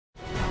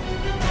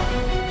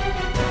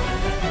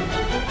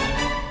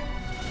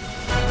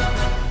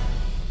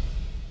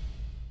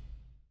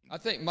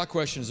think my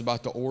question is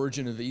about the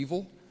origin of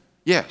evil.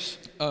 Yes.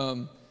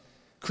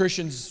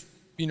 Christians,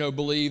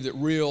 believe that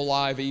real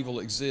live evil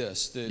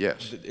exists. That,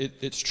 Yes. that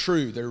it's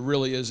true. There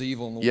really is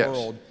evil in the Yes.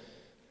 world.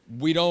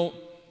 We don't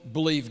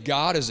believe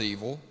God is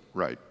evil.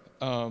 Right.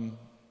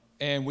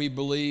 And we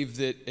believe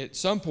that at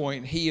some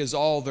point He is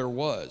all there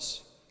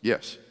was.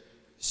 Yes.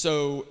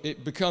 So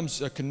it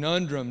becomes a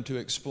conundrum to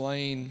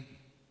explain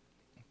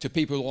to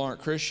people who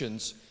aren't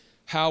Christians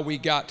how we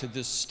got to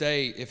this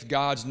state if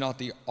God's not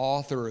the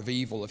author of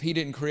evil. If He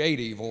didn't create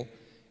evil,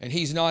 and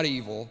He's not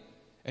evil,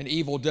 and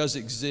evil does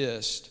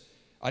exist.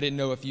 I didn't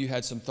know if you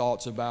had some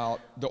thoughts about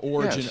the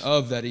origin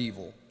of that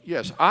evil.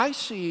 Yes, I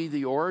see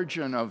the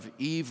origin of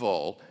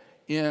evil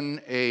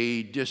in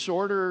a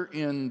disorder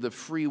in the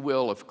free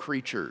will of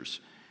creatures.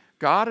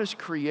 God has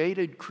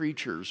created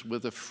creatures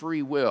with a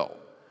free will,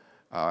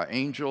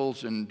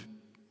 angels and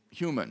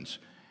humans.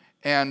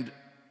 And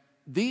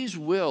these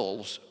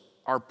wills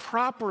are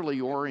properly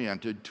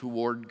oriented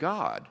toward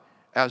God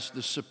as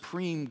the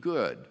supreme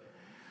good.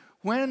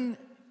 When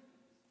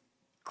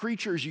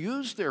creatures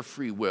use their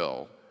free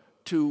will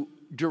to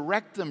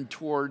direct them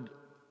toward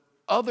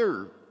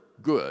other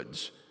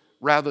goods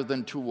rather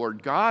than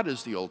toward God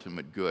as the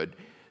ultimate good,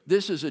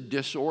 this is a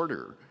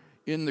disorder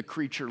in the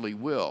creaturely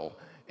will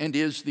and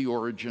is the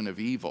origin of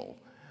evil.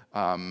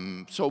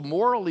 So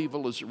moral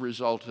evil is a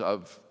result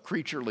of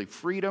creaturely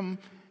freedom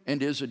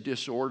and is a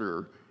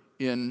disorder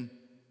in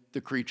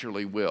the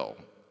creaturely will.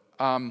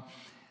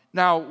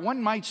 Now,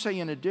 one might say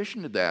in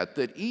addition to that,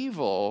 that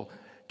evil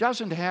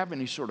doesn't have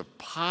any sort of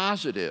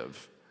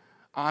positive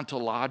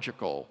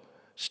ontological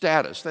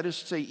status. That is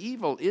to say,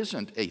 evil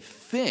isn't a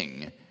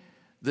thing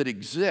that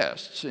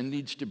exists and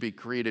needs to be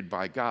created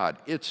by God.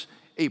 It's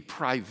a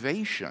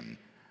privation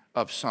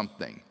of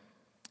something.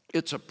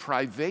 It's a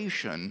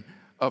privation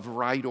of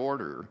right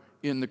order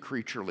in the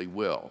creaturely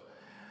will.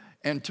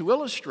 And to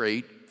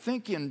illustrate,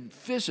 think in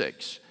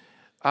physics.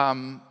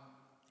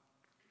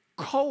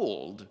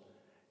 Cold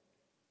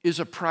is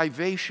a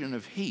privation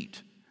of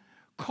heat.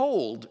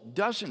 Cold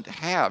doesn't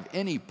have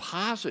any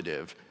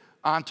positive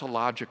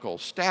ontological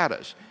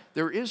status.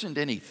 There isn't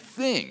any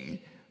thing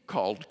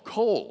called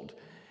cold.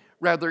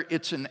 Rather,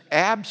 it's an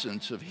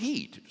absence of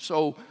heat.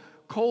 So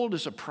cold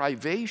is a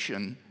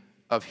privation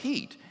of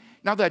heat.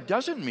 Now, that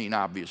doesn't mean,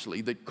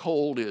 obviously, that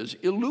cold is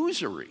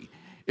illusory.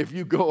 If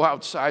you go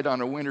outside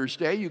on a winter's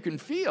day, you can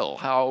feel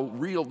how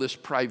real this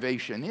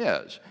privation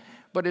is.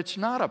 But it's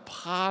not a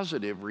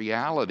positive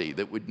reality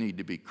that would need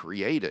to be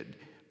created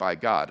by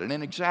God. And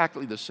in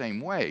exactly the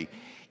same way,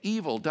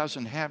 evil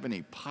doesn't have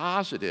any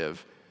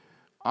positive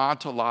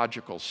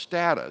ontological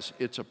status.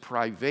 It's a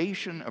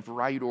privation of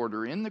right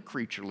order in the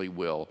creaturely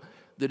will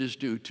that is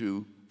due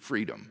to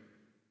freedom.